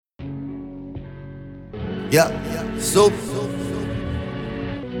Yeah, Supa.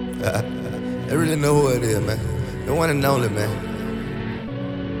 They really know who it is, man. The one and only, man.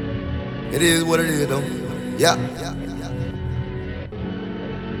 It is what it is, though. Yeah.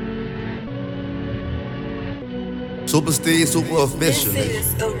 Supa Steve, Supa official.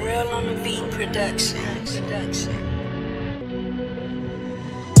 This is a Real on the Beat production.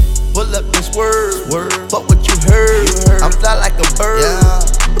 Pull up this word, fuck what you heard. I'm fly like a bird.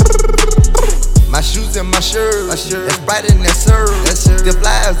 My shoes and my shirt, that's bright and that's serve. Still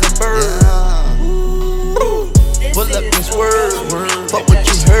fly as a bird. Pull up this word, fuck what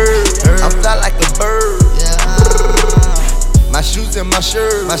you heard. I'm fly like a bird. My shoes and my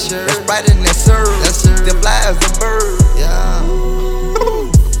shirt, that's bright and that's serve. Still fly as a bird.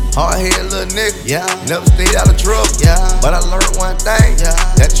 Hard head little nigga, never stayed out of trouble. But I learned one thing,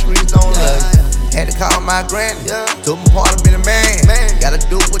 that the streets don't love you. Had to call my granny, took my part of being a man. Gotta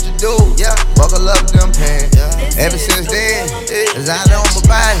do what you do, buckle up them pants. Ever since then, designer on my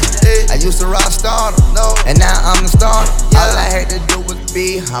body. I used to rock starter, and now I'm the starter. All I had to do was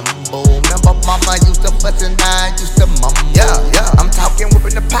be humble. Remember mama used to fuss and I used to mumble. I'm talking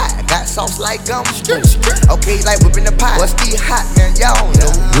whipping the pot, got sauce like gum. Okay, like whipping the pot, what's the hot man, y'all know.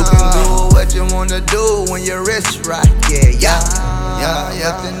 You can do what you wanna do when your wrist right,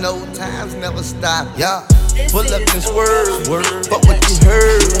 nothing, no times, never stop, Pull up this word, fuck what you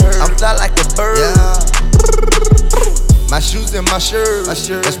heard. I'm fly like a bird. My shoes and my shirt,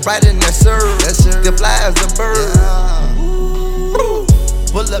 that's bright and that's serve. Still fly as a bird.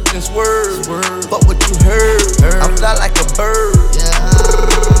 Pull up this word, fuck what you heard. I'm fly like a bird.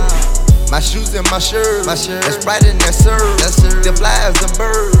 My shoes and my shirt, that's bright and that's serve. Still fly as a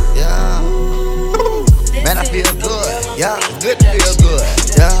bird. Man, I feel good, it's good to feel good.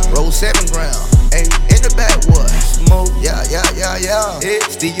 Roll 7 grams, in the backwoods. Smoke,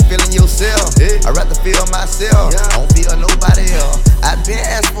 Still you feeling yourself, I'd rather feel myself, don't feel nobody else. I been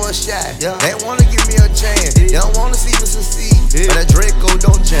asked for a shot, they wanna give me a chance. They don't wanna see me succeed, but that Draco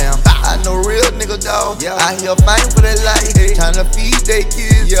don't jam. I know real nigga dog, I hear fighting for their life, trying to feed their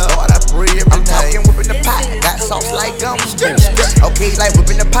kids. Lord, I pray every night. I'm talking whipping the pot, got sauce like gum. Okay, like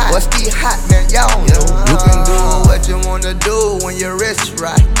whipping the pot, what's the hot man, y'all know. You can do what you wanna do when your wrist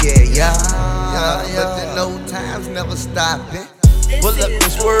right, Nothing, no times, never stopping. Pull up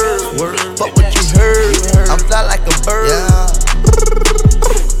this word, fuck what you heard. I'm fly like a bird.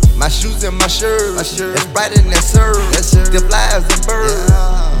 My shoes and my shirt, that's bright and that's serve. Still fly as a bird.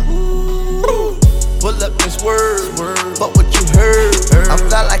 Pull up this word, fuck what you heard. I'm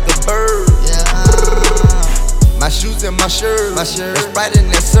fly like a bird. My shoes and my shirt, that's bright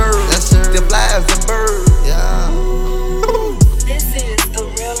and that's serve. Still fly as a bird.